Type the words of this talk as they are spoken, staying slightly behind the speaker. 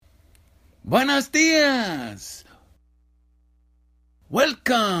Buenos dias!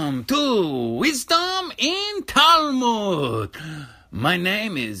 Welcome to Wisdom in Talmud. My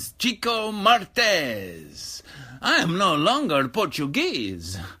name is Chico Martes. I am no longer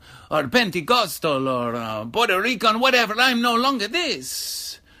Portuguese, or Pentecostal, or Puerto Rican, whatever. I'm no longer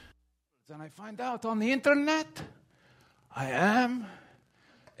this. And I find out on the internet, I am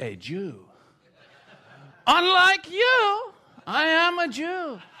a Jew. Unlike you, I am a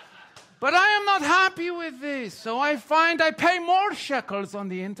Jew. But I am not happy with this, so I pay more shekels on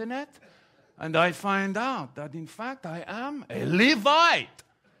the internet, and I find out that, in fact, I am a Levite.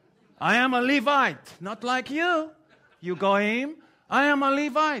 I am a Levite, not like you Goyim. I am a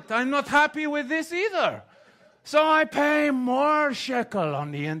Levite. I'm not happy with this either. So I pay more shekel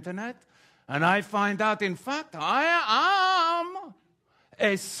on the internet, and I find out, in fact, I am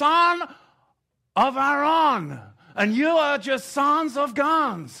a son of Aaron. And you are just sons of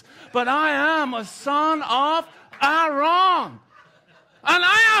guns. But I am a son of Aaron. And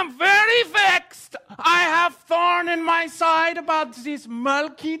I am very vexed. I have thorn in my side about this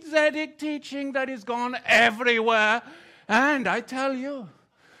Melchizedek teaching that is gone everywhere. And I tell you,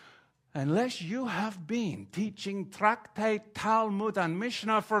 unless you have been teaching Tractate, Talmud, and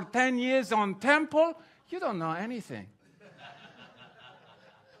Mishnah for 10 years on temple, you don't know anything.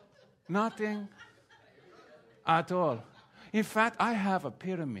 Nothing at all. In fact, I have a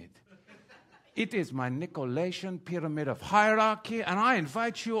pyramid. It is my Nicolaitan pyramid of hierarchy, and I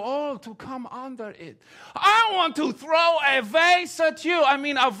invite you all to come under it. I want to throw a vase at you.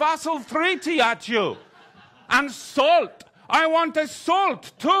 A vassal treaty at you. And salt. I want a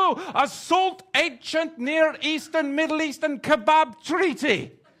salt, too. A salt ancient Near Eastern, Middle Eastern kebab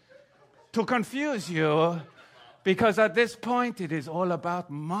treaty. To confuse you, because at this point, it is all about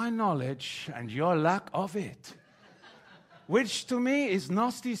my knowledge and your lack of it. Which to me is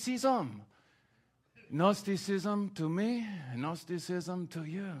Gnosticism. Gnosticism to me, Gnosticism to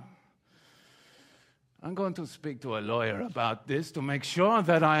you. I'm going to speak to a lawyer about this to make sure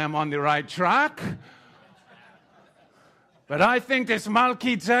that I am on the right track. But I think this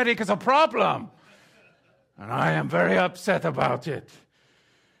Melchizedek is a problem. And I am very upset about it.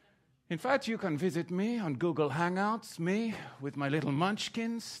 In fact, you can visit me on Google Hangouts, me with my little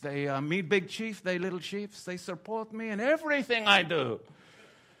munchkins. They me big chief, they little chiefs. They support me in everything I do.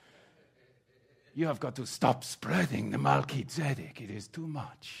 You have got to stop spreading the Melchizedek. It is too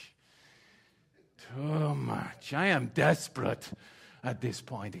much. Too much. I am desperate at this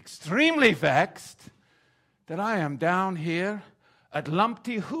point, extremely vexed that I am down here at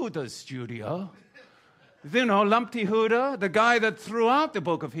Lumpty Huda's studio. You know, Lumpty Huda, the guy that threw out the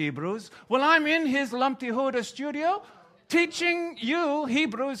book of Hebrews. Well, I'm in his Lumpty Huda studio teaching you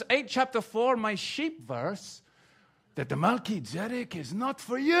Hebrews 8, chapter 4, my sheep verse, that the Melchizedek is not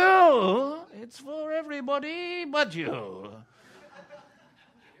for you. It's for everybody but you.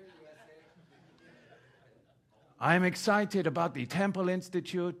 I'm excited about the Temple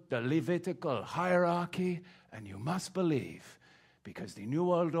Institute, the Levitical hierarchy, and you must believe, because the New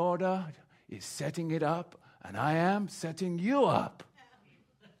World Order is setting it up, and I am setting you up.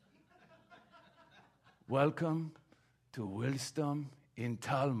 Welcome to Wisdom in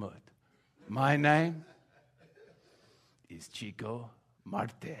Talmud. My name is Chico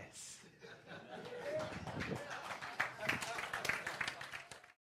Martes.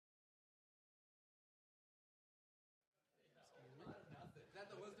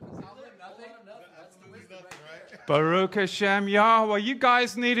 Baruch Hashem Yahweh. You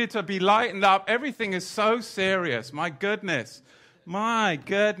guys needed to be lightened up. Everything is so serious. My goodness. My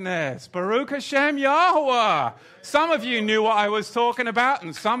goodness. Baruch Hashem Yahweh. Some of you knew what I was talking about,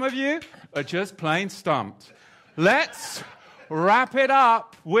 and some of you are just plain stumped. Let's wrap it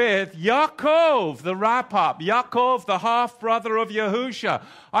up with Yaakov, the wrap-up. Yaakov, the half-brother of Yahusha.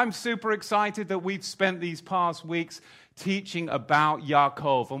 I'm super excited that we've spent these past weeks teaching about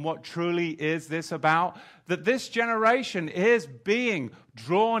Yaakov. And what truly is this about? That this generation is being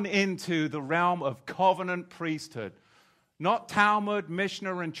drawn into the realm of covenant priesthood. Not Talmud,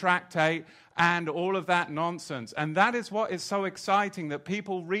 Mishnah, and Tractate, and all of that nonsense. And that is what is so exciting, that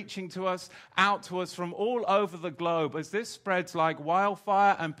people reaching to us, out to us from all over the globe, as this spreads like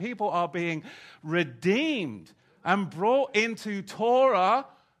wildfire, and people are being redeemed and brought into Torah.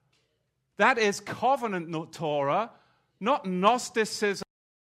 That is covenant Torah, not Gnosticism,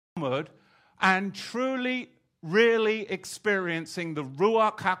 and truly, really experiencing the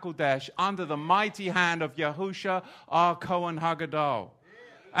Ruach HaKodesh under the mighty hand of Yahusha, our Kohen Hagadol.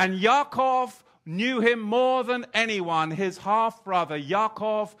 And Yaakov knew him more than anyone, his half-brother,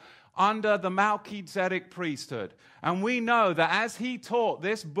 Yaakov, under the Melchizedek priesthood. And we know that as he taught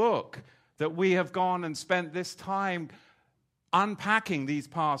this book, that we have gone and spent this time unpacking these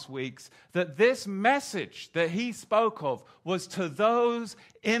past weeks, that this message that he spoke of was to those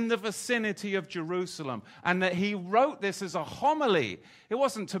in the vicinity of Jerusalem, and that he wrote this as a homily. It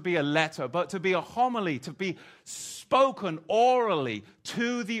wasn't to be a letter, but to be a homily, to be spoken orally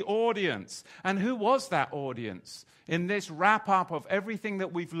to the audience. And who was that audience? In this wrap-up of everything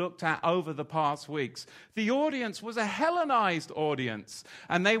that we've looked at over the past weeks, the audience was a Hellenized audience,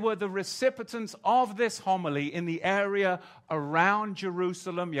 and they were the recipients of this homily in the area around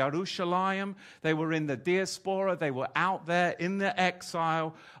Jerusalem, Yerushalayim. They were in the diaspora, they were out there in the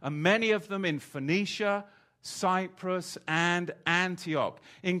exile, and many of them in Phoenicia, Cyprus, and Antioch,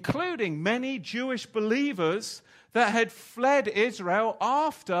 including many Jewish believers that had fled Israel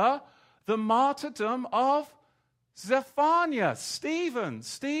after the martyrdom of Zephaniah, Stephen,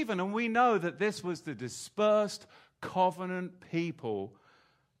 and we know that this was the dispersed covenant people,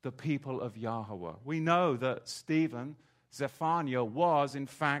 the people of Yahweh. We know that Zephaniah was in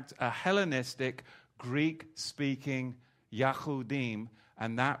fact a Hellenistic, Greek-speaking Yahudim,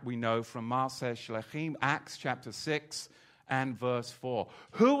 and that we know from Maaseh Shlechim, Acts chapter 6 and verse 4.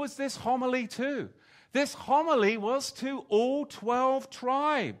 Who was this homily to? This homily was to all 12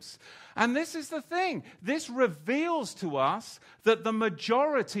 tribes. And this is the thing. This reveals to us that the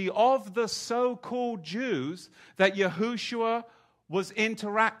majority of the so-called Jews that Yahushua was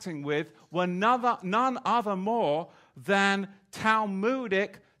interacting with were none other more than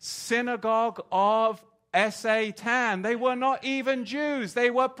Talmudic synagogue of Satan. They were not even Jews.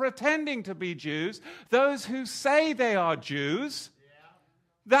 They were pretending to be Jews. Those who say they are Jews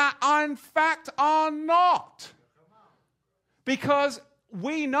that in fact are not. Because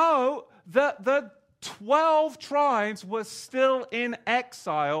we know that the 12 tribes were still in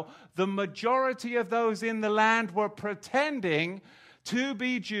exile. The majority of those in the land were pretending to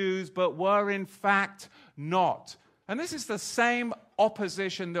be Jews, but were in fact not. And this is the same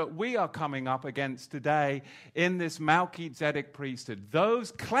opposition that we are coming up against today in this Melchizedek priesthood.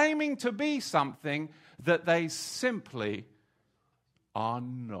 Those claiming to be something that they simply are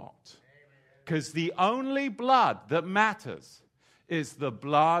not. Because the only blood that matters is the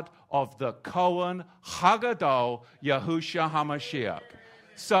blood of the Kohen Hagadol, Yahushua HaMashiach.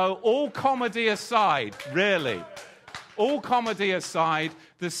 So all comedy aside, really, all comedy aside,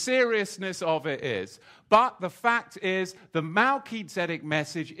 the seriousness of it is. But the fact is, the Melchizedek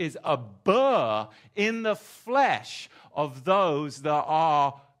message is a burr in the flesh of those that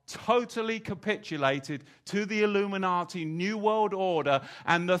are totally capitulated to the Illuminati New World Order.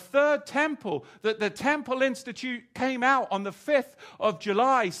 And the third temple, that the Temple Institute came out on the 5th of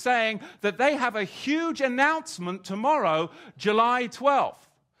July saying that they have a huge announcement tomorrow, July 12th.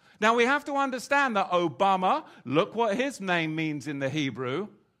 Now we have to understand that Obama, look what his name means in the Hebrew,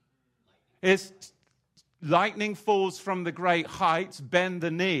 is lightning falls from the great heights, bend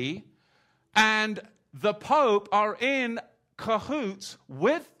the knee, and the Pope are in cahoots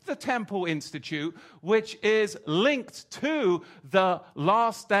with the Temple Institute, which is linked to the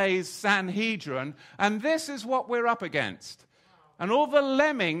last days Sanhedrin, and this is what we're up against. And all the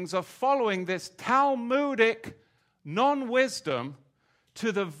lemmings are following this Talmudic non-wisdom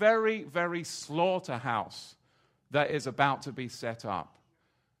to the very, very slaughterhouse that is about to be set up.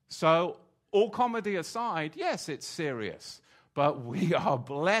 So, all comedy aside, yes, it's serious. But we are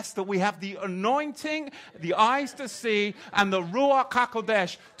blessed that we have the anointing, the eyes to see, and the Ruach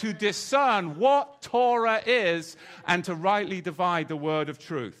HaKodesh to discern what Torah is and to rightly divide the word of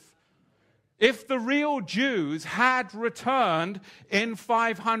truth. If the real Jews had returned in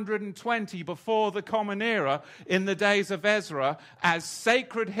 520 before the Common Era, in the days of Ezra, as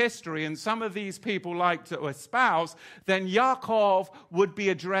sacred history, and some of these people like to espouse, then Yaakov would be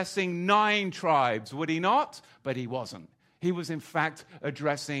addressing 9 tribes, would he not? But he wasn't. He was, in fact,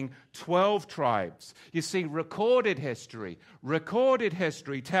 addressing 12 tribes. You see, recorded history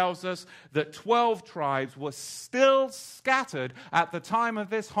tells us that 12 tribes were still scattered at the time of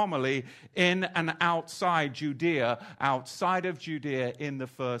this homily in and outside Judea, outside of Judea in the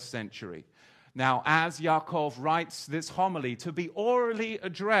 1st century. Now, as Yaakov writes this homily to be orally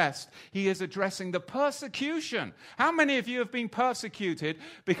addressed, he is addressing the persecution. How many of you have been persecuted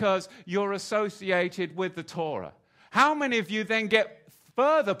because you're associated with the Torah? How many of you then get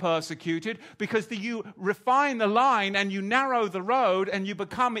further persecuted because you refine the line and you narrow the road and you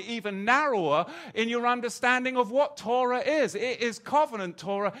become even narrower in your understanding of what Torah is? It is covenant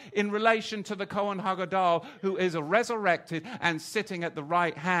Torah in relation to the Kohen Hagadol, who is resurrected and sitting at the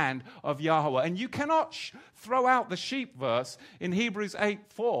right hand of Yahweh. And you cannot throw out the sheep verse in Hebrews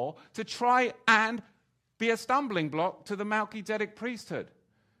 8:4 to try and be a stumbling block to the Melchizedek priesthood.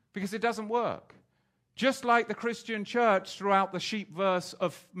 because it doesn't work. Just like the Christian church throughout the sheep verse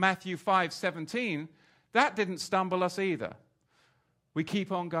of Matthew 5:17, that didn't stumble us either. We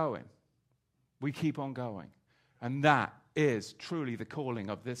keep on going. We keep on going. And that is truly the calling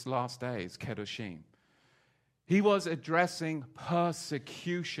of this last days, Kedoshim. He was addressing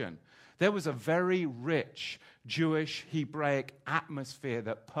persecution. There was a very rich Jewish Hebraic atmosphere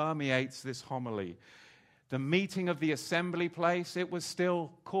that permeates this homily. The meeting of the assembly place, it was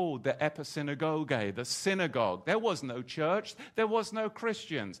still called the episynagoge, the synagogue. There was no church. There was no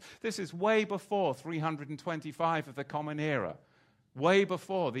Christians. This is way before 325 of the Common Era, way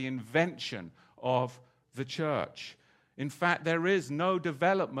before the invention of the church. In fact, there is no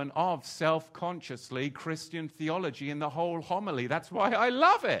development of self-consciously Christian theology in the whole homily. That's why I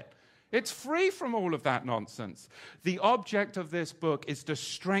love it. It's free from all of that nonsense. The object of this book is to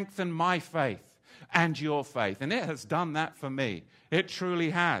strengthen my faith and your faith. And it has done that for me. It truly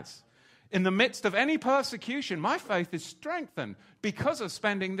has. In the midst of any persecution, my faith is strengthened because of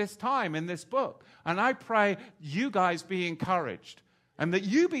spending this time in this book. And I pray you guys be encouraged and that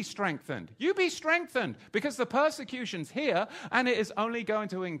you be strengthened. You be strengthened because the persecution's here and it is only going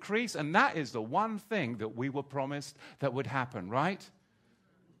to increase. And that is the one thing that we were promised that would happen, right?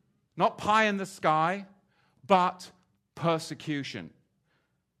 Not pie in the sky, but persecution.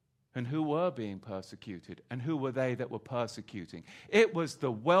 And who were being persecuted? And who were they that were persecuting? It was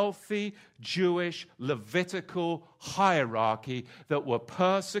the wealthy Jewish Levitical hierarchy that were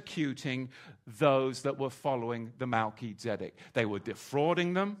persecuting those that were following the Melchizedek. They were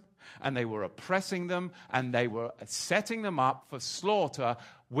defrauding them, and they were oppressing them, and they were setting them up for slaughter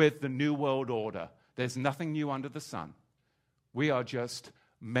with the New World Order. There's nothing new under the sun. We are just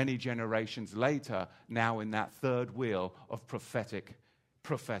many generations later, now in that third wheel of prophetic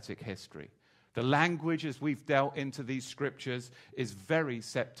history. The language as we've dealt into these scriptures is very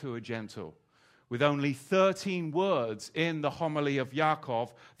Septuagintal, with only 13 words in the homily of Yaakov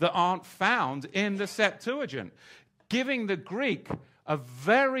that aren't found in the Septuagint, giving the Greek a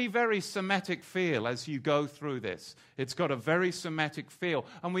very, very Semitic feel as you go through this. It's got a very Semitic feel.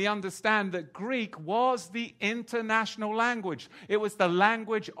 And we understand that Greek was the international language. It was the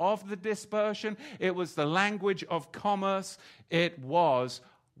language of the dispersion. It was the language of commerce. It was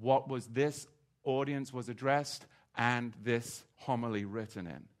what was this audience was addressed and this homily written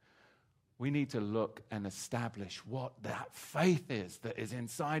in. We need to look and establish what that faith is that is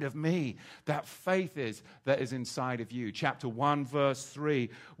inside of me. That faith is that is inside of you. Chapter 1, verse 3,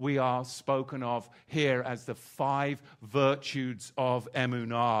 we are spoken of here as the 5 virtues of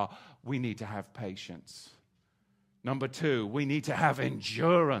emunah. We need to have patience. Number 2, we need to have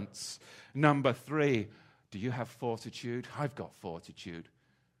endurance. Number 3, do you have fortitude? I've got fortitude.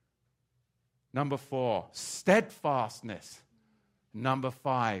 Number 4, steadfastness. Number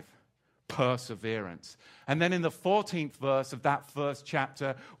 5, perseverance. And then in the 14th verse of that first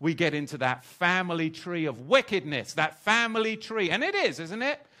chapter, we get into that family tree of wickedness, that family tree. And it is, isn't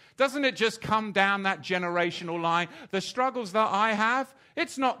it? Doesn't it just come down that generational line? The struggles that I have,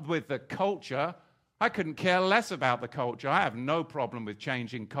 it's not with the culture. I couldn't care less about the culture. I have no problem with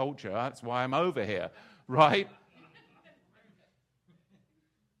changing culture. That's why I'm over here, right?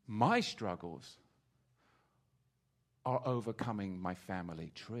 My struggles are overcoming my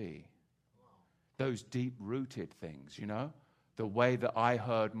family tree. Those deep-rooted things, you know, the way that I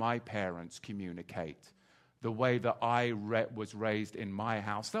heard my parents communicate, the way that I was raised in my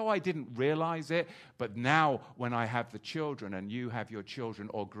house, though I didn't realize it, but now when I have the children and you have your children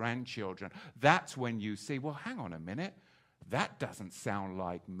or grandchildren, that's when you see, well, hang on a minute, that doesn't sound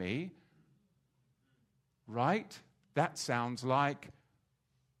like me, right? That sounds like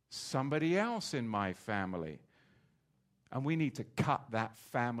somebody else in my family. And we need to cut that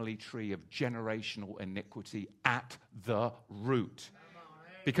family tree of generational iniquity at the root.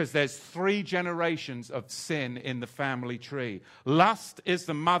 Because there's 3 generations of sin in the family tree. Lust is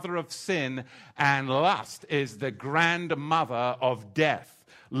the mother of sin, and lust is the grandmother of death.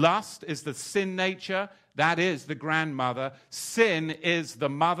 Lust is the sin nature, that is the grandmother. Sin is the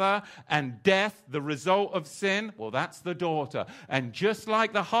mother, and death, the result of sin, well, that's the daughter. And just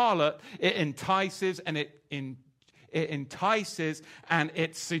like the harlot, it entices and it entices and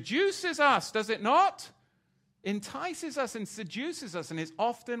it seduces us, does it not? Entices us and seduces us, and it's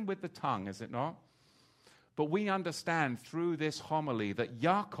often with the tongue, is it not? But we understand through this homily that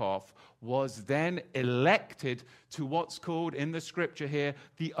Yaakov was then elected to what's called in the scripture here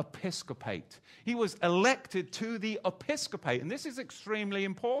the episcopate. He was elected to the episcopate, and this is extremely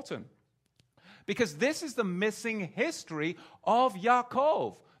important because this is the missing history of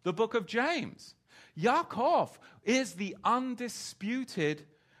Yaakov, the book of James. Yaakov is the undisputed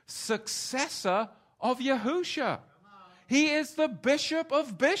successor of Yahusha. He is the bishop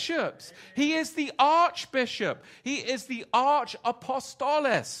of bishops. He is the archbishop. He is the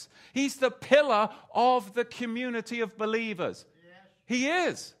archapostolos. He's the pillar of the community of believers. He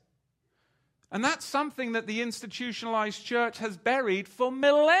is. And that's something that the institutionalized church has buried for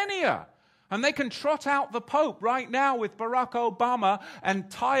millennia. And they can trot out the Pope right now with Barack Obama and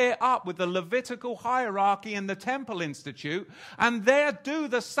tie it up with the Levitical hierarchy and the Temple Institute, and there do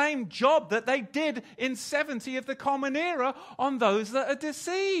the same job that they did in 70 of the Common Era on those that are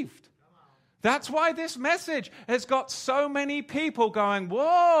deceived. That's why this message has got so many people going,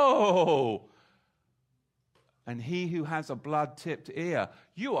 whoa! And he who has a blood-tipped ear,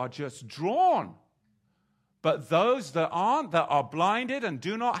 you are just drawn. But those that aren't, that are blinded and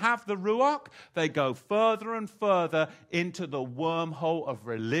do not have the Ruach, they go further and further into the wormhole of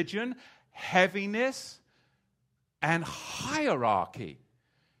religion, heaviness, and hierarchy.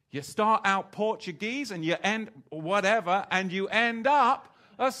 You start out Portuguese and you end whatever, and you end up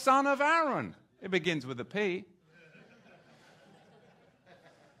a son of Aaron. It begins with a P.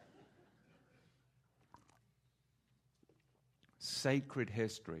 Sacred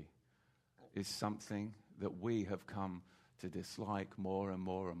history is something that we have come to dislike more and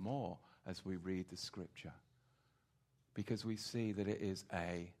more and more as we read the scripture, because we see that it is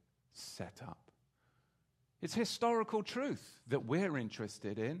a setup. It's historical truth that we're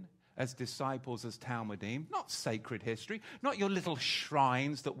interested in as disciples, as Talmudim, not sacred history, not your little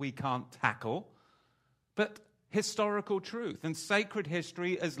shrines that we can't tackle, but historical truth. And sacred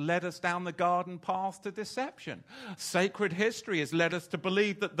history has led us down the garden path to deception. Sacred history has led us to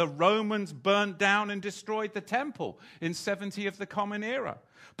believe that the Romans burnt down and destroyed the temple in 70 of the Common Era.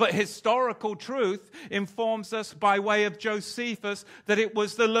 But historical truth informs us by way of Josephus that it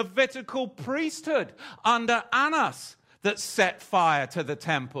was the Levitical priesthood under Annas that set fire to the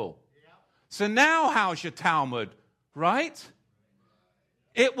temple. So now how's your Talmud, right?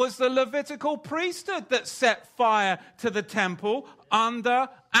 It was the Levitical priesthood that set fire to the temple under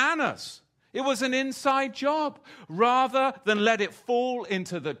Annas. It was an inside job, rather than let it fall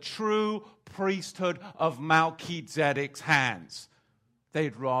into the true priesthood of Melchizedek's hands.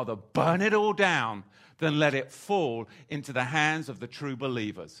 They'd rather burn it all down than let it fall into the hands of the true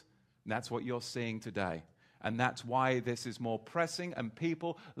believers. And that's what you're seeing today. And that's why this is more pressing, and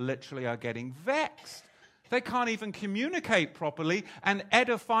people literally are getting vexed. They can't even communicate properly and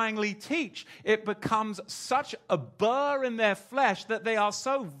edifyingly teach. It becomes such a burr in their flesh that they are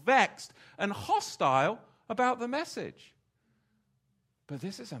so vexed and hostile about the message. But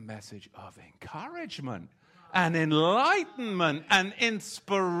this is a message of encouragement and enlightenment and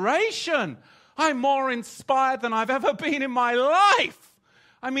inspiration. I'm more inspired than I've ever been in my life.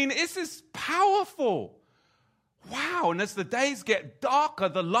 I mean, this is powerful. Wow, and as the days get darker,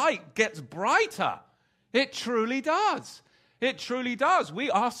 the light gets brighter. It truly does. It truly does.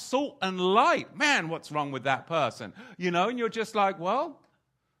 We are salt and light. Man, what's wrong with that person? You know, and you're just like, well,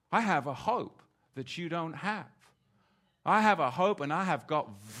 I have a hope that you don't have. I have a hope, and I have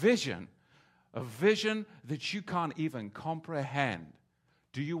got vision, a vision that you can't even comprehend.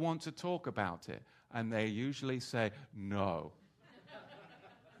 Do you want to talk about it? And they usually say, no.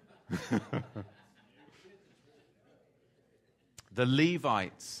 The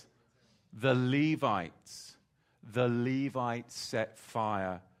Levites set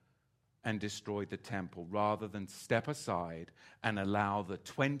fire and destroyed the temple rather than step aside and allow the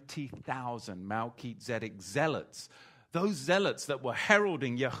 20,000 Melchizedek zealots, those zealots that were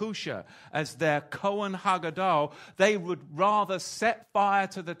heralding Yahusha as their Kohen Hagadol. They would rather set fire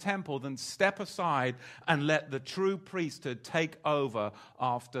to the temple than step aside and let the true priesthood take over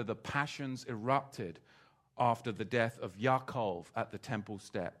after the passions erupted after the death of Yaakov at the temple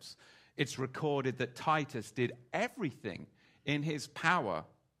steps. It's recorded that Titus did everything in his power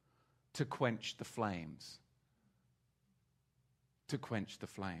to quench the flames. To quench the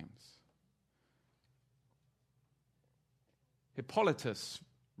flames. Hippolytus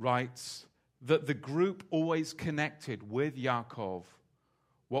writes that the group always connected with Yaakov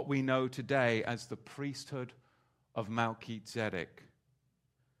what we know today as the priesthood of Melchizedek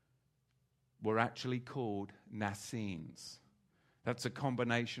were actually called Nassenes. That's a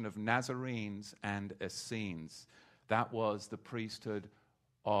combination of Nazarenes and Essenes. That was the priesthood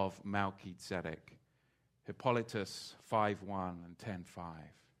of Melchizedek. Hippolytus 5:1 and 10:5.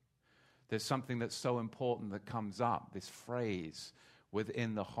 There's something that's so important that comes up, this phrase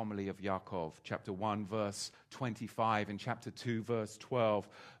within the homily of Yaakov, chapter 1, verse 25, and chapter 2, verse 12.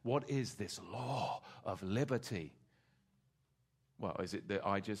 What is this law of liberty? Well, is it that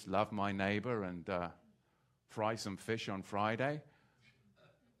I just love my neighbor and fry some fish on Friday?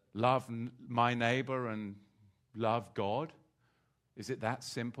 love my neighbor and love God? Is it that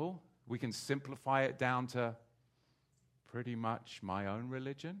simple? We can simplify it down to pretty much my own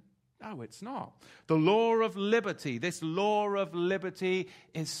religion? No, it's not. The law of liberty, this law of liberty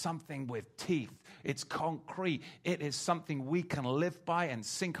is something with teeth. It's concrete. It is something we can live by and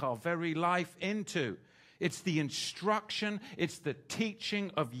sink our very life into. It's the instruction, it's the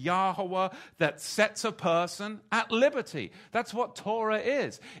teaching of Yahweh that sets a person at liberty. That's what Torah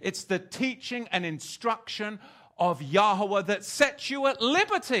is. It's the teaching and instruction of Yahweh that sets you at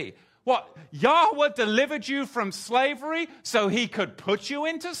liberty. What? Yahweh delivered you from slavery so he could put you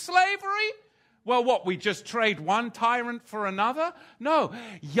into slavery? Well, what, we just trade one tyrant for another? No,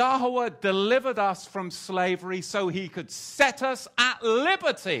 Yahweh delivered us from slavery so he could set us at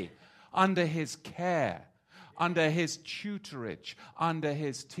liberty under his care, under his tutorage, under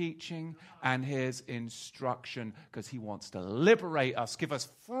his teaching and his instruction, because he wants to liberate us, give us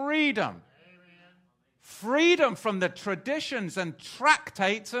freedom. Freedom from the traditions and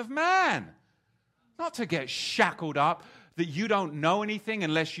tractates of man. Not to get shackled up that you don't know anything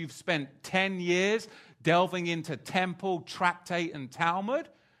unless you've spent 10 years delving into temple, tractate, and Talmud.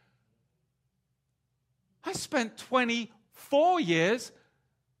 I spent 24 years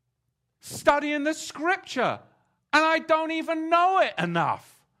studying the scripture, and I don't even know it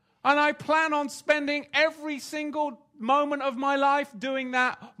enough. And I plan on spending every single moment of my life doing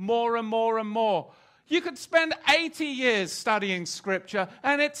that more and more and more. You could spend 80 years studying Scripture,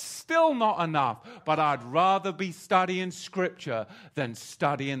 and it's still not enough. But I'd rather be studying Scripture than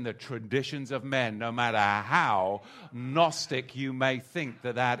studying the traditions of men, no matter how Gnostic you may think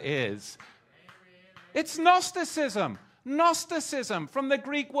that is. It's Gnosticism. Gnosticism, from the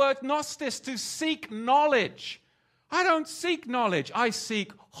Greek word gnostis, to seek knowledge. I don't seek knowledge. I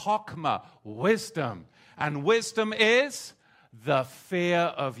seek chokmah, wisdom. And wisdom is the fear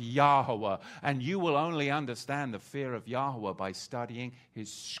of Yahweh. And you will only understand the fear of Yahweh by studying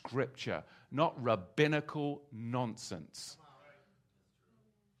his scripture, not rabbinical nonsense.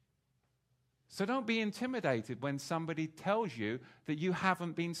 So don't be intimidated when somebody tells you that you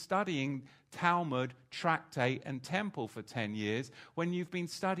haven't been studying Talmud, tractate, and temple for 10 years when you've been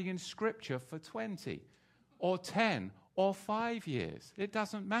studying scripture for 20 or 10 or 5 years. It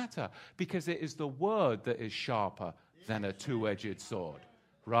doesn't matter, because it is the word that is sharper than a two-edged sword,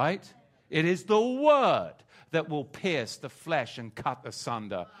 right? It is the word that will pierce the flesh and cut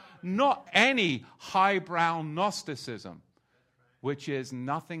asunder, not any highbrow Gnosticism, which is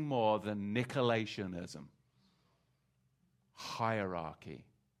nothing more than Nicolaitanism. Hierarchy,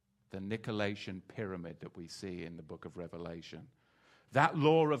 the Nicolaitan pyramid that we see in the book of Revelation. That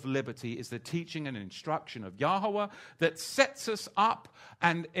law of liberty is the teaching and instruction of Yahweh that sets us up,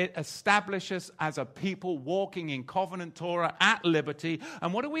 and it establishes as a people walking in covenant Torah at liberty.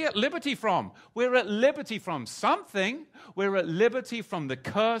 And what are we at liberty from? We're at liberty from something. We're at liberty from the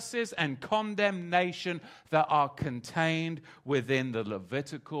curses and condemnation that are contained within the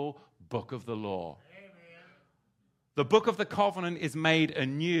Levitical book of the law. The book of the covenant is made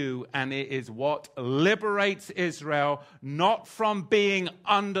anew, and it is what liberates Israel, not from being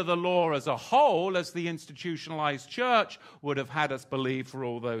under the law as a whole, as the institutionalized church would have had us believe for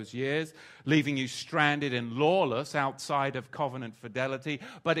all those years, leaving you stranded and lawless outside of covenant fidelity.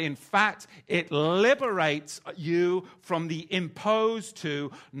 But in fact, it liberates you from the imposed to,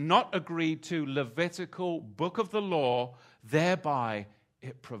 not agreed to Levitical book of the law, thereby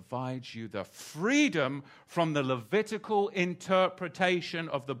it provides you the freedom from the Levitical interpretation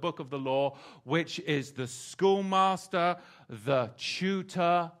of the book of the law, which is the schoolmaster, the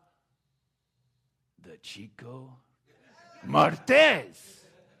tutor, the Chico Martez.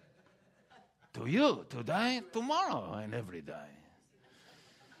 To you, today, tomorrow, and every day.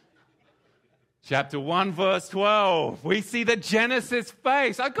 Chapter 1, verse 12. We see the Genesis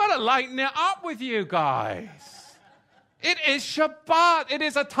face. I've got to lighten it up with you guys. It is Shabbat. It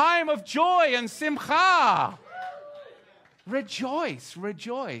is a time of joy and simcha. Rejoice,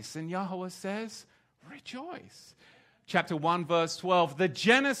 rejoice. And Yahweh says, rejoice. Chapter 1, verse 12. The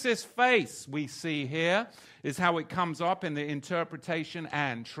Genesis face we see here is how it comes up in the interpretation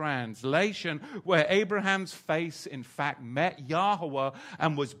and translation, where Abraham's face, in fact, met Yahweh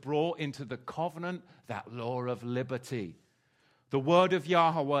and was brought into the covenant, that law of liberty. The word of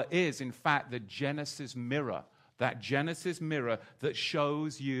Yahweh is, in fact, the Genesis mirror. That Genesis mirror that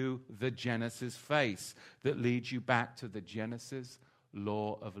shows you the Genesis face, that leads you back to the Genesis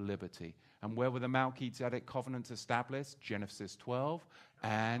law of liberty. And where were the Melchizedek covenants established? Genesis 12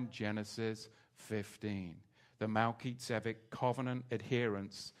 and Genesis 15. The Melchizedek covenant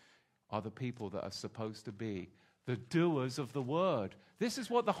adherents are the people that are supposed to be the doers of the word. This is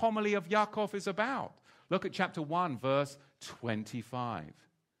what the homily of Yaakov is about. Look at chapter 1, verse 25.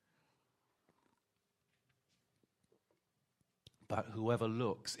 But whoever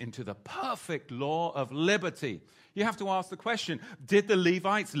looks into the perfect law of liberty. You have to ask the question, did the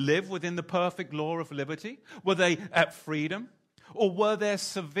Levites live within the perfect law of liberty? Were they at freedom? Or were there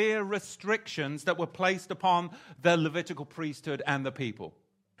severe restrictions that were placed upon the Levitical priesthood and the people?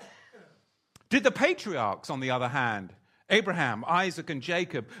 Did the patriarchs, on the other hand, Abraham, Isaac, and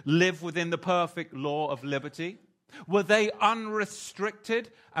Jacob, live within the perfect law of liberty? Were they unrestricted,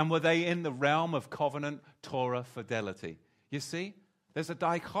 and were they in the realm of covenant Torah fidelity? You see, there's a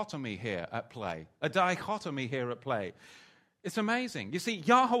dichotomy here at play. It's amazing. You see,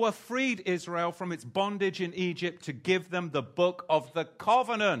 Yahweh freed Israel from its bondage in Egypt to give them the book of the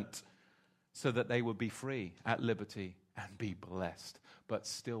covenant so that they would be free at liberty and be blessed, but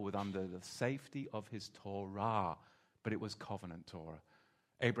still under the safety of his Torah. But it was covenant Torah.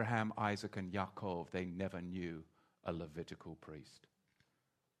 Abraham, Isaac, and Yaakov, they never knew a Levitical priest.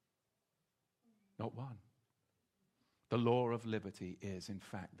 Not one. The law of liberty is, in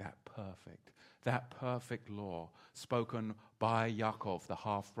fact, that perfect law spoken by Yaakov, the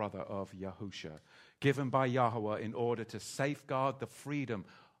half-brother of Yahusha, given by Yahweh in order to safeguard the freedom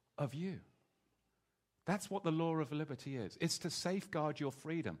of you. That's what the law of liberty is. It's to safeguard your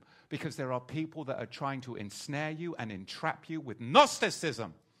freedom because there are people that are trying to ensnare you and entrap you with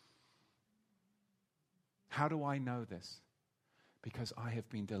Gnosticism. How do I know this? Because I have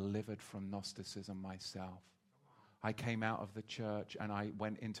been delivered from Gnosticism myself. I came out of the church and I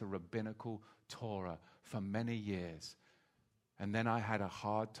went into rabbinical Torah for many years. And then I had a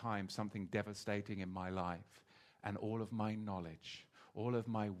hard time, something devastating in my life. And all of my knowledge, all of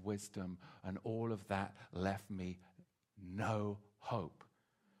my wisdom, and all of that left me no hope.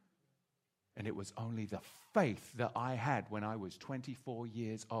 And it was only the faith that I had when I was 24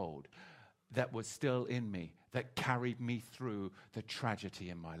 years old that was still in me, that carried me through the tragedy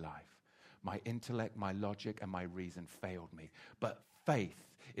in my life. My intellect, my logic, and my reason failed me. But faith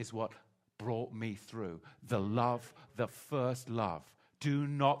is what brought me through. The love, the first love. Do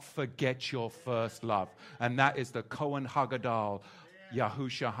not forget your first love. And that is the Kohen Hagadol,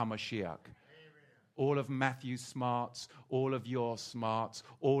 Yahusha HaMashiach. All of Matthew's smarts, all of your smarts,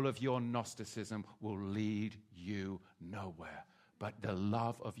 all of your Gnosticism will lead you nowhere. But the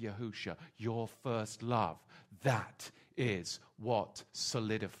love of Yahusha, your first love, that is what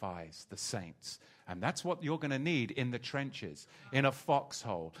solidifies the saints. And that's what you're going to need in the trenches, in a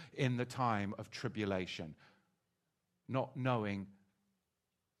foxhole, in the time of tribulation. Not knowing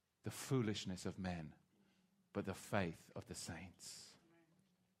the foolishness of men, but the faith of the saints.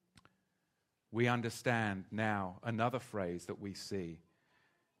 We understand now another phrase that we see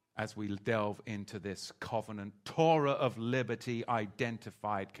as we delve into this covenant. Torah of liberty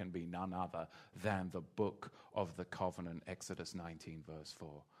identified can be none other than the book of the covenant, Exodus 19, verse 4.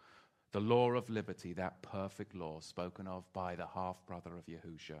 The law of liberty, that perfect law spoken of by the half-brother of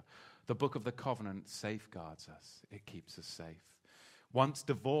Yahusha. The book of the covenant safeguards us. It keeps us safe. Once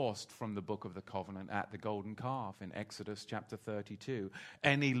divorced from the book of the covenant at the golden calf in Exodus chapter 32,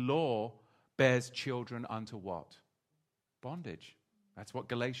 any law bears children unto what? Bondage. That's what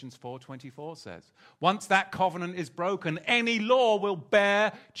Galatians 4:24 says. Once that covenant is broken, any law will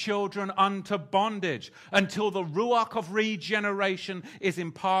bear children unto bondage until the ruach of regeneration is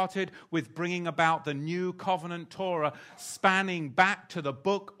imparted with bringing about the new covenant Torah, spanning back to the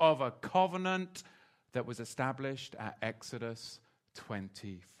book of a covenant that was established at Exodus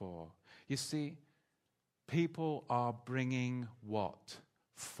 24. You see, people are bringing what?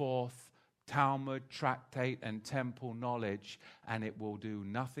 Forth Talmud, tractate, and temple knowledge, and it will do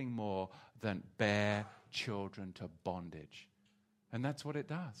nothing more than bear children to bondage. And that's what it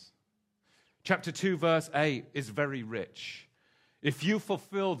does. Chapter 2, verse 8 is very rich. If you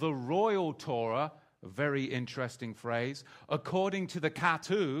fulfill the royal Torah, a very interesting phrase, according to the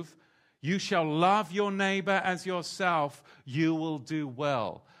Katuv, you shall love your neighbor as yourself, you will do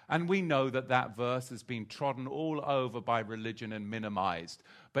well. And we know that that verse has been trodden all over by religion and minimized.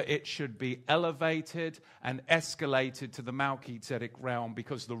 But it should be elevated and escalated to the Melchizedek realm,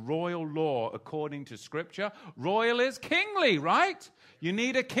 because the royal law, according to Scripture, royal is kingly, right? You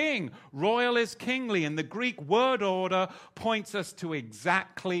need a king. Royal is kingly. And the Greek word order points us to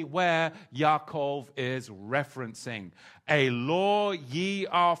exactly where Yaakov is referencing. A law ye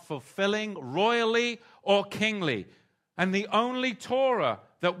are fulfilling royally or kingly. And the only Torah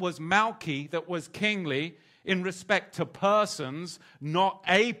that was Malchi, that was kingly, in respect to persons, not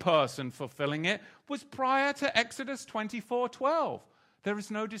a person fulfilling it, was prior to Exodus 24:12. There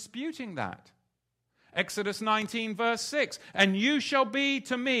is no disputing that. Exodus 19, verse 6. And you shall be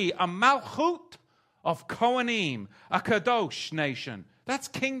to me a malchut of Kohanim, a kadosh nation. That's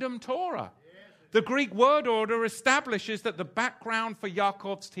kingdom Torah. The Greek word order establishes that the background for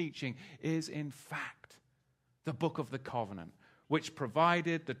Yaakov's teaching is, in fact, the book of the covenant, which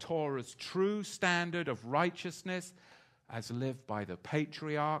provided the Torah's true standard of righteousness as lived by the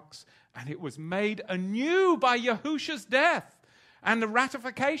patriarchs, and it was made anew by Yahusha's death and the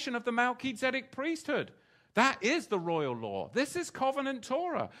ratification of the Melchizedek priesthood. That is the royal law. This is covenant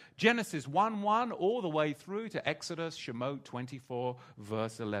Torah. Genesis 1:1 all the way through to Exodus, Shemot 24,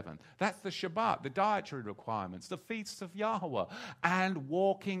 verse 11. That's the Shabbat, the dietary requirements, the feasts of Yahweh, and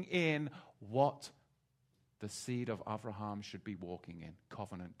walking in what the seed of Abraham should be walking in,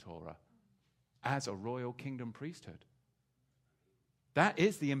 covenant Torah, as a royal kingdom priesthood. That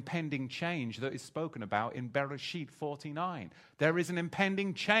is the impending change that is spoken about in Bereshit 49. There is an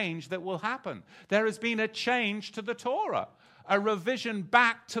impending change that will happen. There has been a change to the Torah, a revision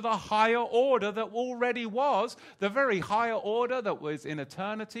back to the higher order that already was, the very higher order that was in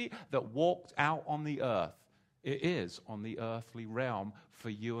eternity, that walked out on the earth. It is on the earthly realm for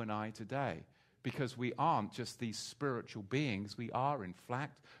you and I today, because we aren't just these spiritual beings. We are in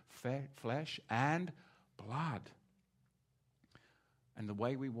fact flesh and blood. And the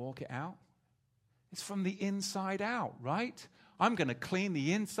way we walk it out is from the inside out, right? I'm going to clean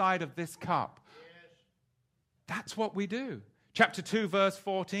the inside of this cup. Yes. That's what we do. Chapter 2, verse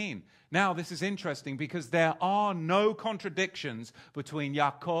 14. Now, this is interesting because there are no contradictions between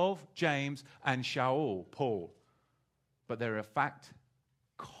Yaakov, James, and Shaul, Paul. But there are, in fact,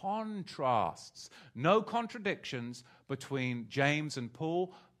 contrasts. No contradictions between James and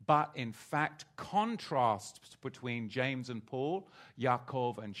Paul, but in fact contrasts between James and Paul,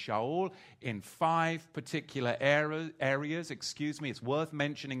 Yaakov and Shaul, in 5 particular areas. It's worth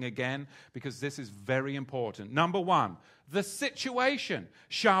mentioning again because this is very important. Number 1, the situation.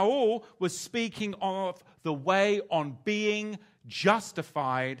 Shaul was speaking of the way on being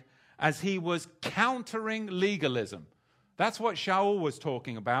justified as he was countering legalism. That's what Shaul was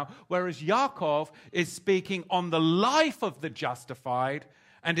talking about, whereas Yaakov is speaking on the life of the justified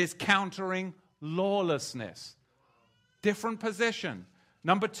and is countering lawlessness. Different position.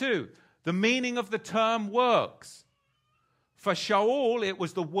 Number 2, the meaning of the term works. For Shaul, it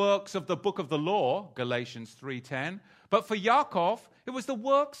was the works of the book of the law, Galatians 3:10. But for Yaakov, it was the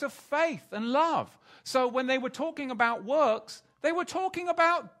works of faith and love. So when they were talking about works, they were talking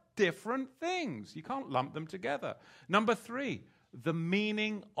about different things. You can't lump them together. Number 3, the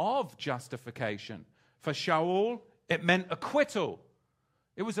meaning of justification. For Shaul, it meant acquittal.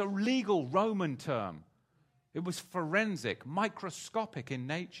 It was a legal Roman term. It was forensic, microscopic in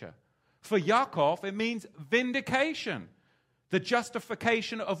nature. For Yaakov, it means vindication, the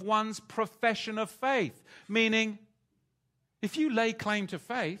justification of one's profession of faith, meaning if you lay claim to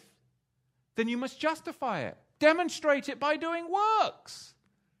faith, then you must justify it, demonstrate it by doing works.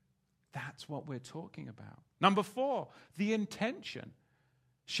 That's what we're talking about. Number 4, the intention.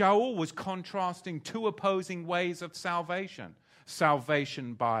 Shaul was contrasting 2 opposing ways of salvation.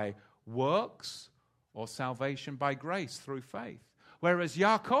 Salvation by works or salvation by grace through faith. Whereas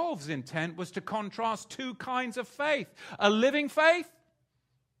Yaakov's intent was to contrast 2 kinds of faith, a living faith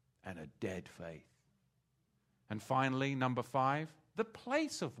and a dead faith. And finally, number 5, the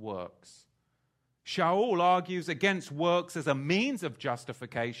place of works. Shaul argues against works as a means of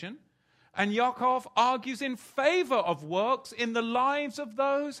justification, and Yaakov argues in favor of works in the lives of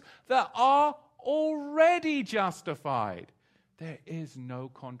those that are already justified. There is no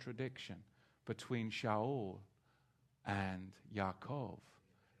contradiction between Shaul and Yaakov.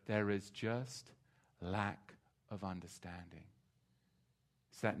 There is just lack of understanding.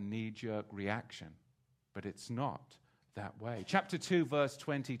 It's that knee-jerk reaction, but it's not that way. Chapter 2, verse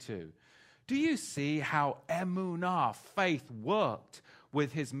 22. Do you see how emunah, faith, worked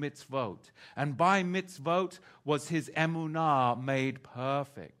with his mitzvot? And by mitzvot was his emunah made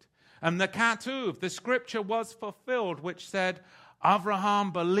perfect. And the Katuv, the scripture was fulfilled, which said,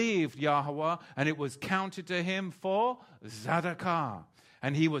 Abraham believed Yahweh, and it was counted to him for tzedakah.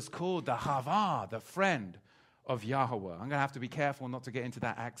 And he was called the Havah, the friend of Yahweh. I'm going to have to be careful not to get into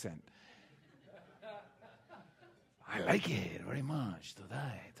that accent. I like it very much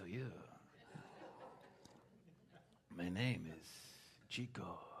today to you. My name is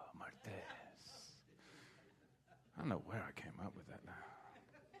Chico Martez. I don't know where I came up with that now.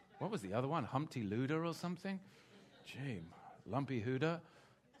 What was the other one? Humpty Luda or something? Gee, Lumpy Huda.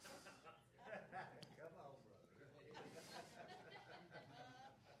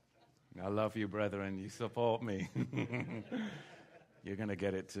 I love you, brethren. You support me. You're going to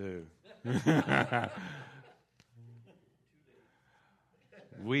get it too.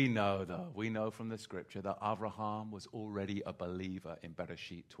 We know from the scripture that Abraham was already a believer in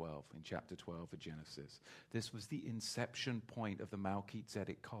Bereshit 12, in chapter 12 of Genesis. This was the inception point of the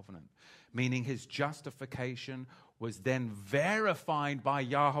Melchizedek covenant, meaning his justification was then verified by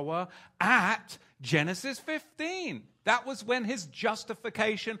Yahweh at Genesis 15. That was when his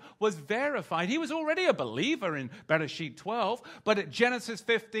justification was verified. He was already a believer in Bereshit 12, but at Genesis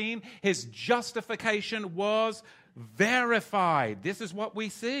 15, his justification was verified. This is what we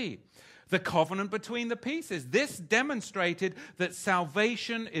see. The covenant between the pieces. This demonstrated that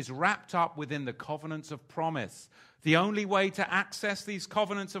salvation is wrapped up within the covenants of promise. The only way to access these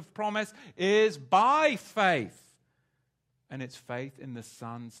covenants of promise is by faith. And it's faith in the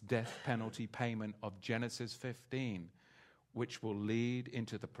Son's death penalty payment of Genesis 15, which will lead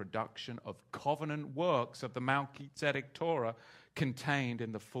into the production of covenant works of the Melchizedek Torah contained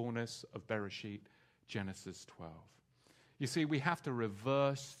in the fullness of Bereshit, Genesis 12. You see, we have to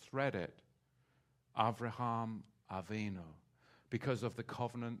reverse thread it. Avraham Avinu, because of the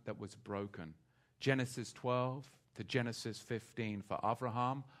covenant that was broken. Genesis 12 to Genesis 15 for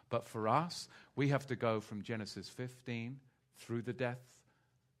Avraham, but for us, we have to go from Genesis 15 through the death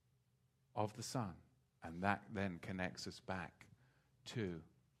of the Son, and that then connects us back to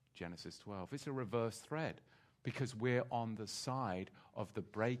Genesis 12. It's a reverse thread, because we're on the side of the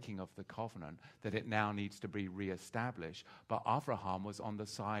breaking of the covenant, that it now needs to be reestablished. But Abraham was on the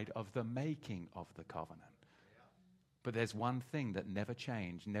side of the making of the covenant. But there's one thing that never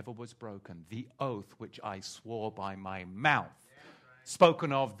changed, never was broken: the oath which I swore by my mouth.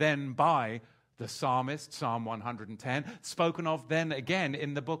 Spoken of then by the psalmist, Psalm 110, spoken of then again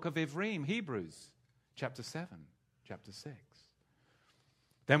in the book of Ivrim, Hebrews, chapter 7, chapter 6.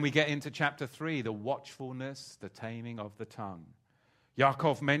 Then we get into chapter 3, the watchfulness, the taming of the tongue.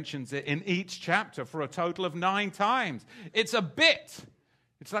 Yaakov mentions it in each chapter for a total of 9 times. It's a bit.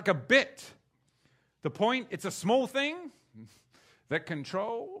 It's like a bit. The point, it's a small thing that can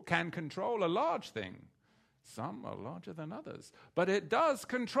control a large thing. Some are larger than others. But it does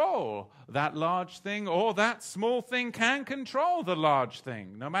control that large thing, or that small thing can control the large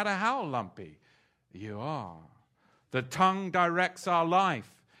thing, no matter how lumpy you are. The tongue directs our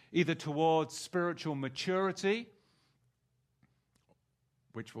life, either towards spiritual maturity,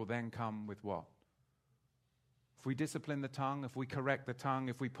 which will then come with what? If we discipline the tongue, if we correct the tongue,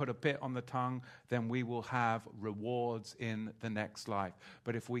 if we put a bit on the tongue, then we will have rewards in the next life.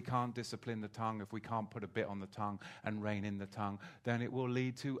 But if we can't discipline the tongue, if we can't put a bit on the tongue and rein in the tongue, then it will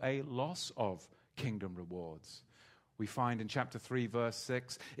lead to a loss of kingdom rewards. We find in chapter 3, verse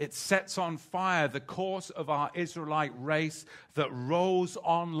 6, it sets on fire the course of our Israelite race that rolls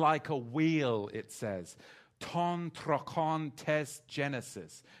on like a wheel, it says. Ton trokon tes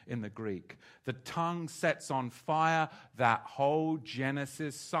Genesis in the Greek. The tongue sets on fire that whole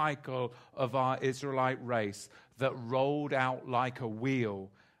Genesis cycle of our Israelite race that rolled out like a wheel,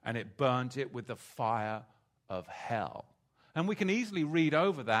 and it burnt it with the fire of hell. And we can easily read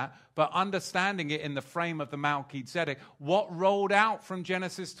over that, but understanding it in the frame of the Melchizedek, what rolled out from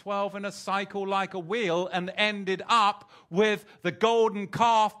Genesis 12 in a cycle like a wheel and ended up with the golden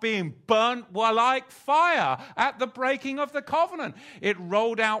calf being burnt like fire at the breaking of the covenant. It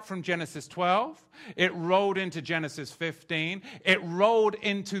rolled out from Genesis 12. It rolled into Genesis 15. It rolled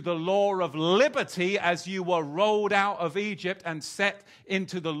into the law of liberty as you were rolled out of Egypt and set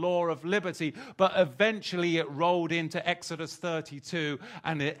into the law of liberty. But eventually it rolled into Exodus 32,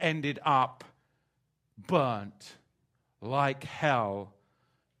 and it ended up burnt like hell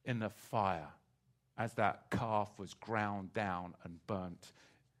in the fire as that calf was ground down and burnt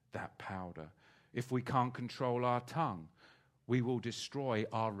that powder. If we can't control our tongue, we will destroy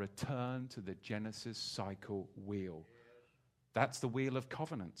our return to the Genesis cycle wheel. That's the wheel of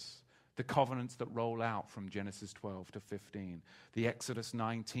covenants. The covenants that roll out from Genesis 12 to 15. The Exodus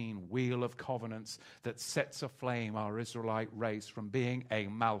 19 wheel of covenants that sets aflame our Israelite race from being a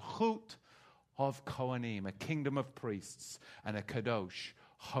malchut of Kohanim, a kingdom of priests, and a kadosh,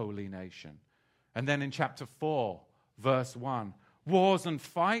 holy nation. And then in chapter 4, verse 1, wars and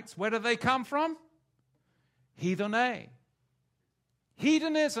fights, where do they come from? Hedone.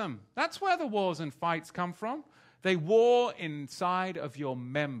 Hedonism. That's where the wars and fights come from. They war inside of your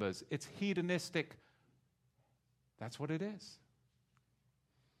members. It's hedonistic. That's what it is.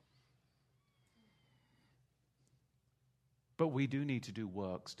 But we do need to do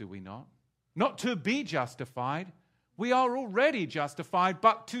works, do we not? Not to be justified. We are already justified,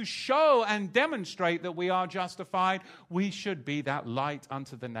 but to show and demonstrate that we are justified, we should be that light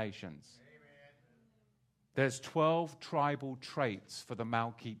unto the nations. There's 12 tribal traits for the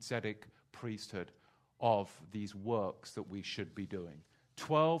Melchizedek priesthood of these works that we should be doing.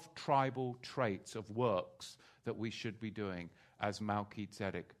 12 tribal traits of works that we should be doing as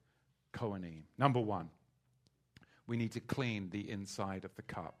Melchizedek Kohanim. Number one, we need to clean the inside of the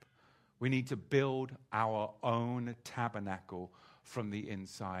cup. We need to build our own tabernacle from the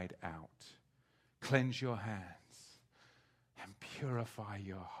inside out. Cleanse your hands and purify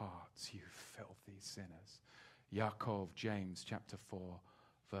your hearts, you filthy sinners. Yaakov, James chapter 4,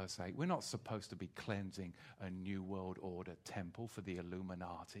 verse 8. We're not supposed to be cleansing a New World Order temple for the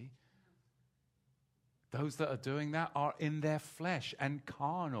Illuminati. Those that are doing that are in their flesh and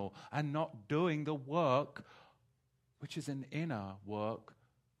carnal and not doing the work, which is an inner work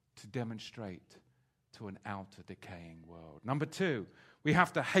to demonstrate to an outer decaying world. Number two, we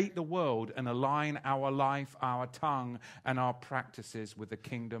have to hate the world and align our life, our tongue, and our practices with the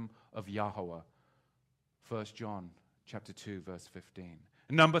kingdom of Yahweh. 1 John chapter 2, verse 15.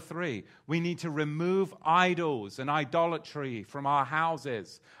 Number three, we need to remove idols and idolatry from our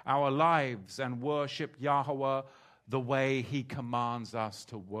houses, our lives, and worship Yahweh the way He commands us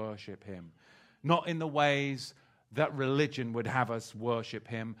to worship Him. Not in the ways that religion would have us worship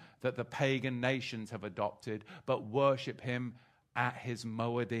Him, that the pagan nations have adopted, but worship Him at His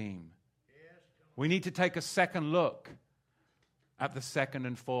Moedim. We need to take a second look at the second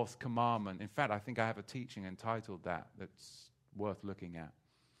and fourth commandment. In fact, I think I have a teaching entitled that's worth looking at.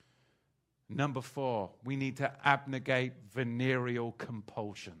 Number four, we need to abnegate venereal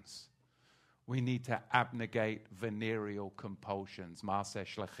compulsions. We need to abnegate venereal compulsions. Maaseh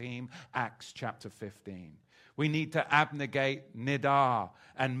Shlachim, Acts chapter 15. We need to abnegate nidar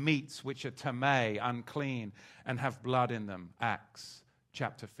and meats which are tameh, unclean, and have blood in them. Acts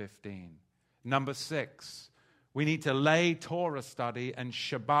chapter 15. Number six, we need to lay Torah study and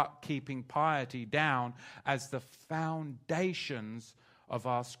Shabbat keeping piety down as the foundations of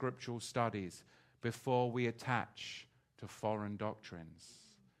our scriptural studies before we attach to foreign doctrines.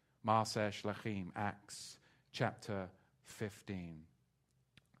 Maaseh Shlachim, Acts chapter 15.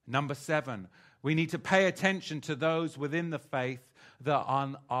 Number seven, we need to pay attention to those within the faith that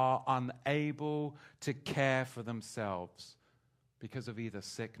are unable to care for themselves because of either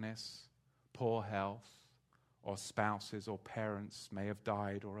sickness, poor health, or spouses or parents may have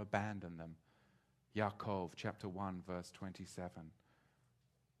died or abandoned them. Yaakov chapter 1, verse 27.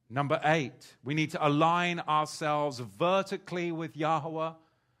 Number eight, we need to align ourselves vertically with Yahweh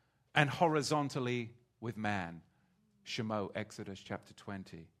and horizontally with man. Shemo, Exodus chapter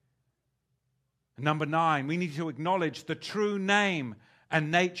 20. Number nine, we need to acknowledge the true name and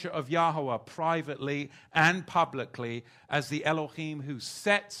nature of Yahweh privately and publicly as the Elohim who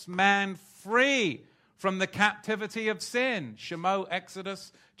sets man free from the captivity of sin. Shemo,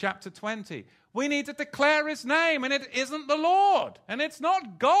 Exodus chapter 20. We need to declare His name, and it isn't the Lord, and it's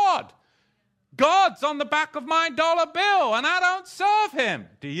not God. God's on the back of my dollar bill, and I don't serve Him.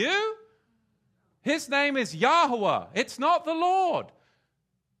 Do you? His name is Yahweh. It's not the Lord.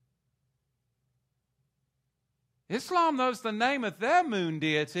 Islam knows the name of their moon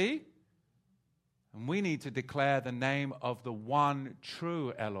deity, and we need to declare the name of the one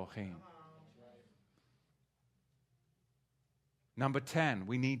true Elohim. Number 10,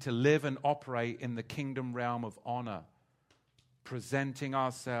 we need to live and operate in the kingdom realm of honor, presenting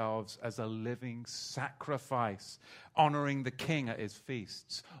ourselves as a living sacrifice, honoring the king at his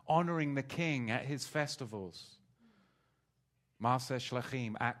feasts, honoring the king at his festivals. Maaseh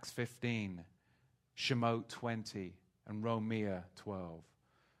Shlachim, Acts 15, Shemot 20, and Romia 12.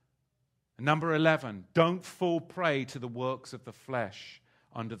 Number 11, don't fall prey to the works of the flesh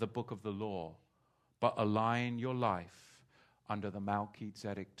under the book of the law, but align your life under the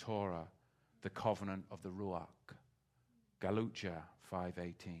Melchizedek Torah, the covenant of the Ruach. Galutia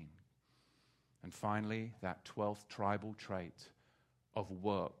 5:18. And finally, that 12th tribal trait of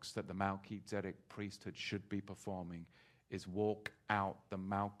works that the Melchizedek priesthood should be performing is walk out the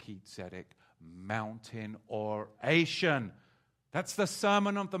Melchizedek mountain oration. That's the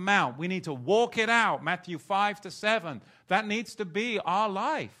Sermon on the Mount. We need to walk it out. Matthew 5-7. That needs to be our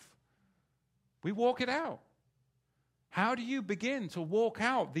life. We walk it out. How do you begin to walk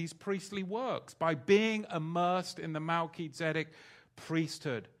out these priestly works? By being immersed in the Melchizedek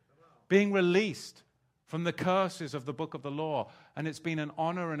priesthood, being released from the curses of the book of the law. And it's been an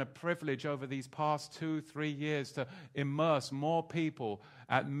honor and a privilege over these past 2-3 years to immerse more people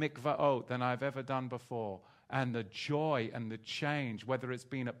at Mikvaot than I've ever done before. And the joy and the change, whether it's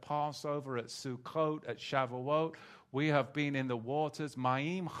been at Passover, at Sukkot, at Shavuot, we have been in the waters,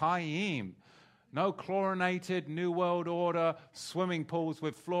 Ma'im Chaim. No chlorinated New World Order swimming pools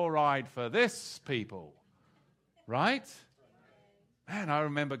with fluoride for this people. Right? Man, I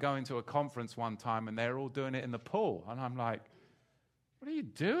remember going to a conference one time and they're all doing it in the pool. And I'm like, what are you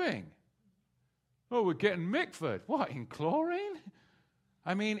doing? Oh, we're getting mikvahed. What, in chlorine?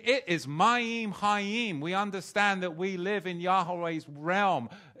 I mean, it is Mayim Hayim. We understand that we live in Yahweh's realm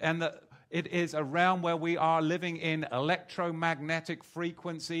and that it is a realm where we are living in electromagnetic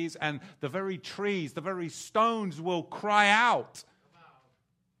frequencies, and the very trees, the very stones will cry out.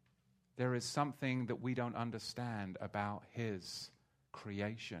 There is something that we don't understand about his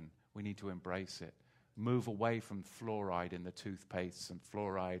creation. We need to embrace it. Move away from fluoride in the toothpaste and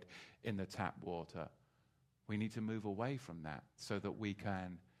fluoride in the tap water. We need to move away from that so that we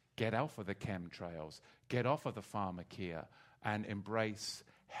can get off of the chemtrails, get off of the pharmakia, and embrace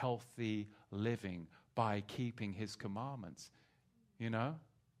healthy living by keeping his commandments. You know?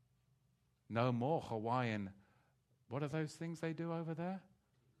 No more Hawaiian. What are those things they do over there?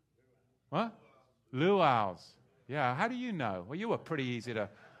 What? Luau's. Yeah, how do you know? Well, you were pretty easy to...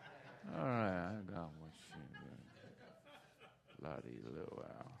 All right, I got what you bloody luau.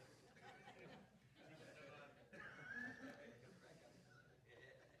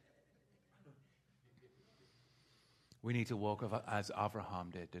 We need to walk as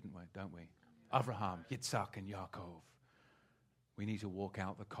Avraham did, don't we? Avraham, Yitzhak, and Yaakov. We need to walk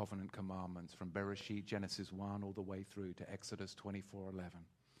out the covenant commandments from Bereshit, Genesis 1, all the way through to Exodus 24:11.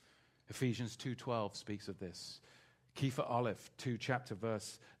 Ephesians 2:12 speaks of this. Kepha Aleph 2 chapter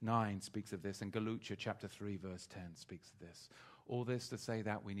verse 9 speaks of this, and Galutia chapter 3 verse 10 speaks of this. All this to say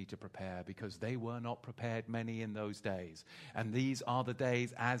that we need to prepare, because they were not prepared, many in those days. And these are the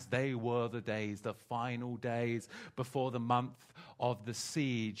days as they were the days, the final days before the month of the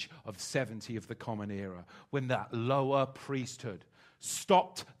siege of 70 of the Common Era, when that lower priesthood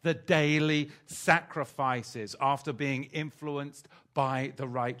stopped the daily sacrifices after being influenced by the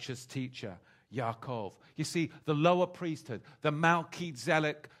righteous teacher, Yaakov. You see, the lower priesthood, the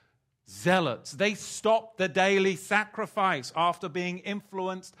Melchizedek zealots, they stopped the daily sacrifice after being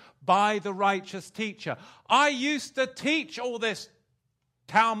influenced by the righteous teacher. I used to teach all this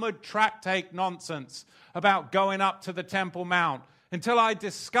Talmud tractate nonsense about going up to the Temple Mount until I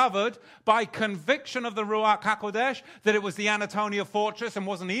discovered by conviction of the Ruach HaKodesh that it was the Anatolia Fortress and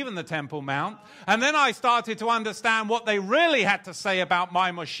wasn't even the Temple Mount. And then I started to understand what they really had to say about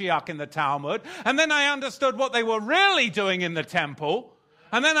my Moshiach in the Talmud. And then I understood what they were really doing in the temple.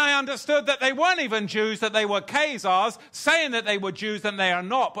 And then I understood that they weren't even Jews, that they were Khazars, saying that they were Jews and they are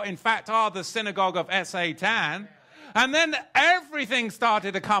not, but in fact are the synagogue of Satan. And then everything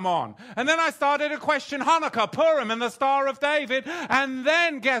started to come on. And then I started to question Hanukkah, Purim, and the Star of David. And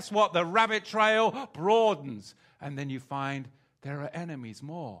then guess what? The rabbit trail broadens. And then you find there are enemies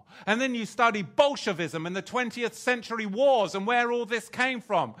more. And then you study Bolshevism and the 20th century wars and where all this came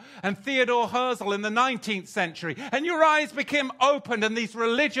from. And Theodore Herzl in the 19th century. And your eyes became opened, and these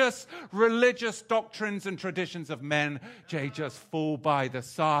religious doctrines and traditions of men, they just fall by the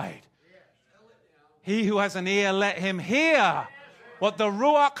side. He who has an ear, let him hear what the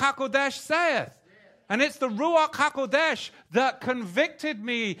Ruach HaKodesh saith. And it's the Ruach HaKodesh that convicted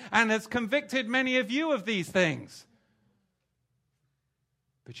me and has convicted many of you of these things.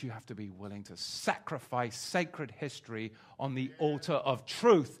 But you have to be willing to sacrifice sacred history on the altar of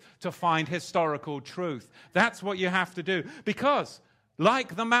truth to find historical truth. That's what you have to do. Because,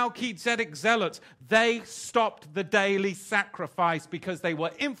 like the Melchizedek zealots, they stopped the daily sacrifice because they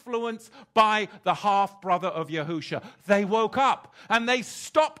were influenced by the half-brother of Yahusha. They woke up and they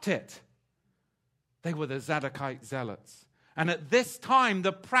stopped it. They were the Zadokite zealots. And at this time,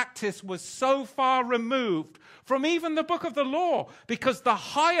 the practice was so far removed from even the book of the law, because the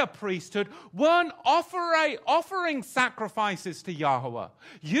higher priesthood weren't offering sacrifices to Yahweh.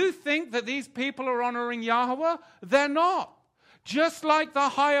 You think that these people are honoring Yahweh? They're not. Just like the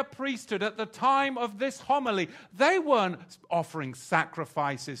higher priesthood at the time of this homily, they weren't offering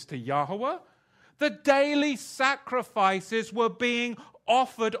sacrifices to Yahweh. The daily sacrifices were being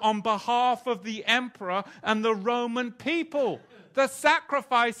offered on behalf of the emperor and the Roman people. The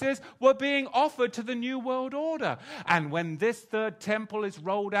sacrifices were being offered to the New World Order. And when this third temple is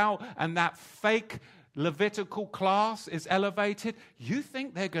rolled out and that fake Levitical class is elevated, you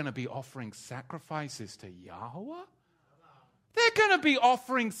think they're going to be offering sacrifices to Yahweh? They're going to be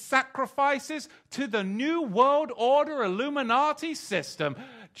offering sacrifices to the New World Order Illuminati system,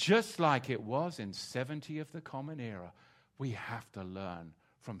 just like it was in 70 of the Common Era. We have to learn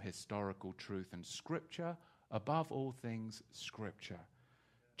from historical truth and Scripture, above all things, Scripture.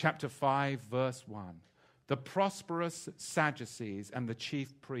 Chapter 5, verse 1. The prosperous Sadducees and the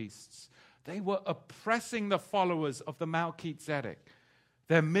chief priests, they were oppressing the followers of the Melchizedek.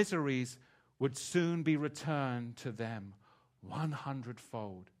 Their miseries would soon be returned to them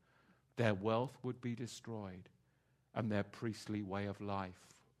 100-fold. Their wealth would be destroyed, and their priestly way of life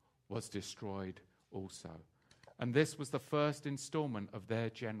was destroyed also. And this was the first installment of their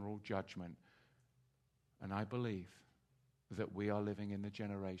general judgment. And I believe that we are living in the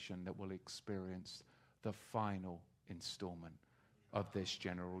generation that will experience the final installment of this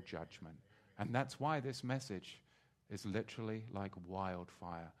general judgment. And that's why this message is literally like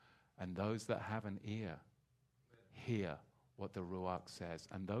wildfire. And those that have an ear, hear what the Ruach says.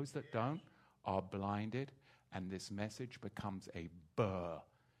 And those that don't are blinded, and this message becomes a burr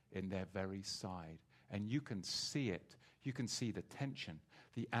in their very side. And you can see it. You can see the tension,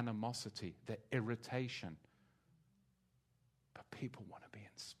 the animosity, the irritation. But people want to be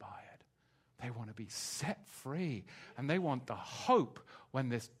inspired. They want to be set free. And they want the hope when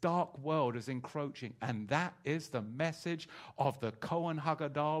this dark world is encroaching. And that is the message of the Kohen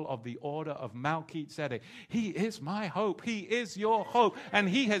Hagadol of the order of Melchizedek. He is my hope. He is your hope. And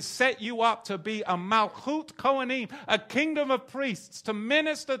he has set you up to be a Malchut Kohanim, a kingdom of priests, to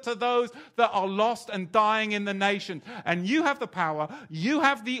minister to those that are lost and dying in the nation. And you have the power. You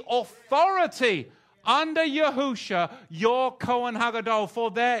have the authority under Yahusha, your Kohen Hagadol.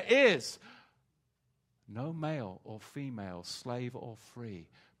 For there is no male or female, slave or free,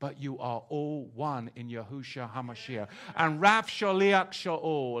 but you are all one in Yahusha HaMashiach. And Rav Sholiach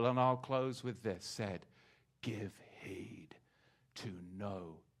Shaul, and I'll close with this, said, give heed to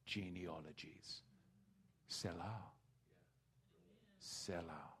no genealogies. Selah.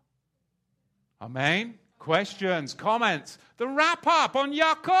 Selah. Amen? Questions, comments, the wrap-up on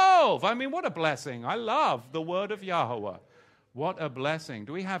Yaakov. I mean, what a blessing. I love the word of Yahweh. What a blessing.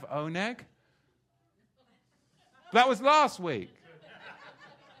 Do we have Oneg? That was last week.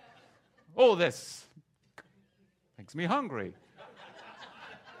 All this makes me hungry.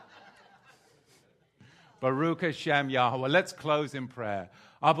 Baruch Hashem Yahweh. Let's close in prayer.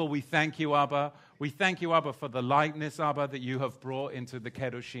 Abba, we thank you, Abba. We thank you, Abba, for the likeness, Abba, that you have brought into the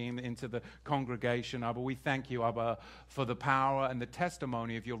Kedoshim, into the congregation, Abba. We thank you, Abba, for the power and the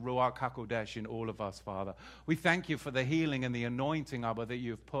testimony of your Ruach HaKodesh in all of us, Father. We thank you for the healing and the anointing, Abba, that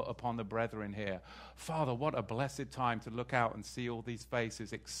you've put upon the brethren here. Father, what a blessed time to look out and see all these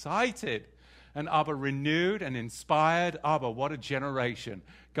faces excited and, Abba, renewed and inspired. Abba, what a generation.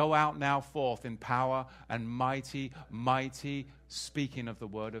 Go out now forth in power and mighty, mighty speaking of the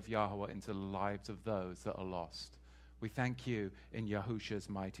word of Yahweh into the lives of those that are lost. We thank you in Yahusha's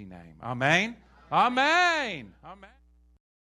mighty name. Amen. Amen. Amen.